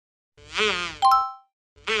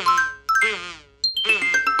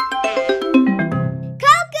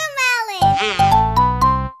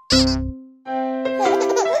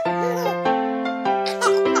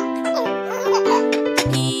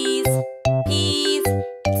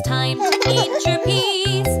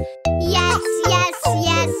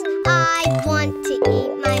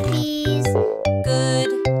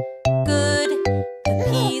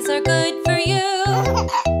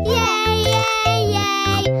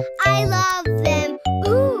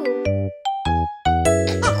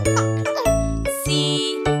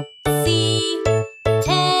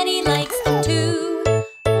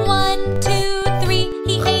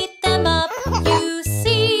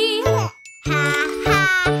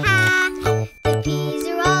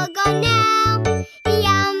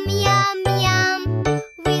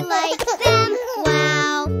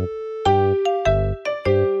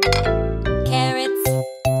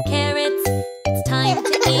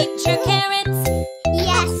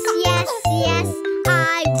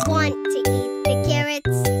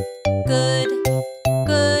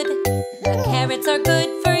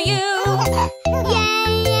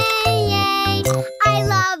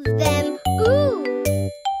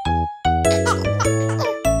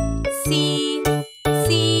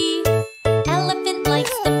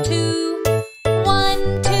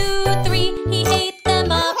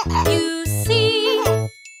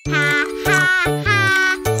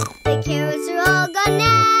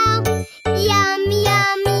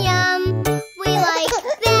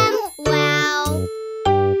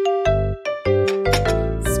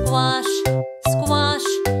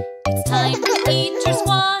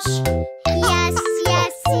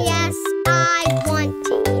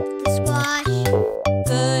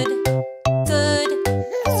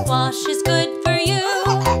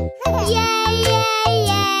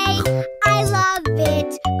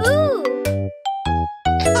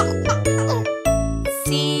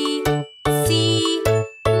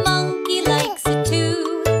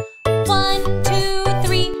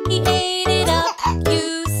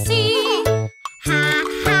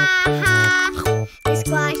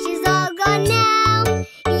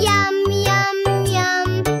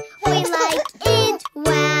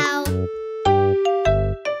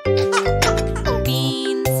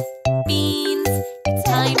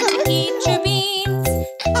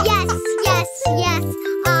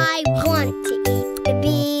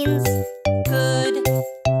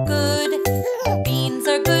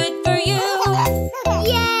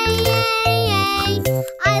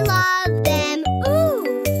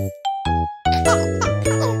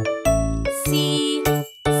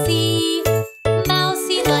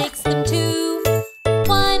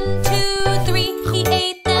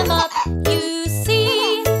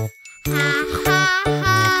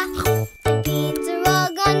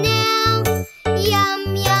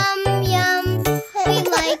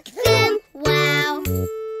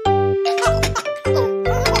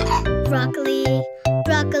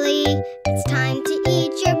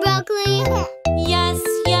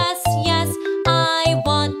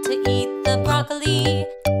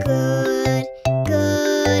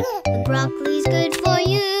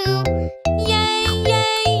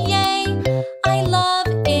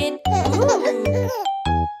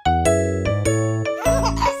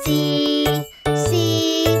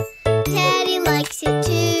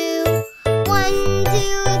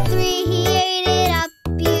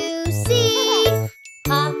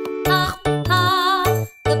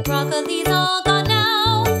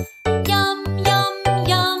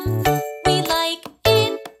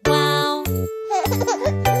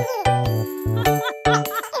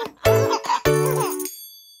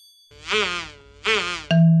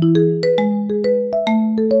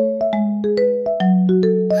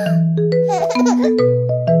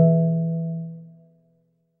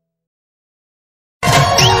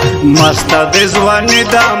मस्त दे ज़वानी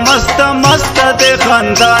दा मस्त मस्त दे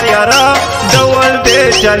खंदा यारा डवल दे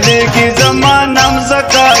चलेगी ज़मानम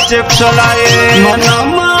ज़का चिप चलाए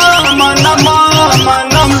मनमा मनमा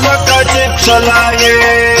मनम ज़का चिप चलाए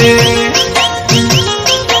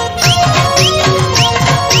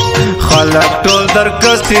खलक टोल दर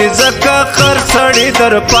कस्ती ज़का खरसड़ी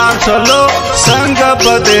दर पांचलो संग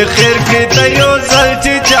बदे खिर की तयो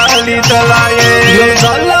जल्ची चाली दलाए यो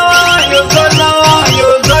जला यो जला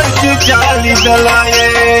यो जल्ची चाली दलाए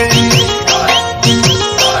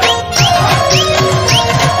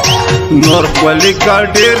नोर क्वली का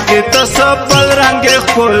डेर की तसबल रंगे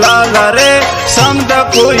खुला लारे समझ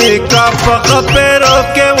कोई का पख पेरो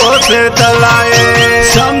के वो से दलाए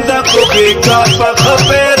समझ कोई का पख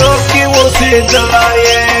पेरो की वो से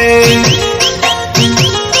दलाए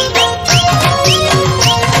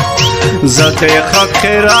زده خک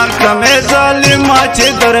خیران کم ظالما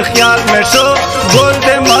چې در خیال میں شو گل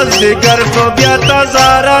دے مزدگر کو بیا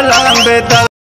تزار لامبے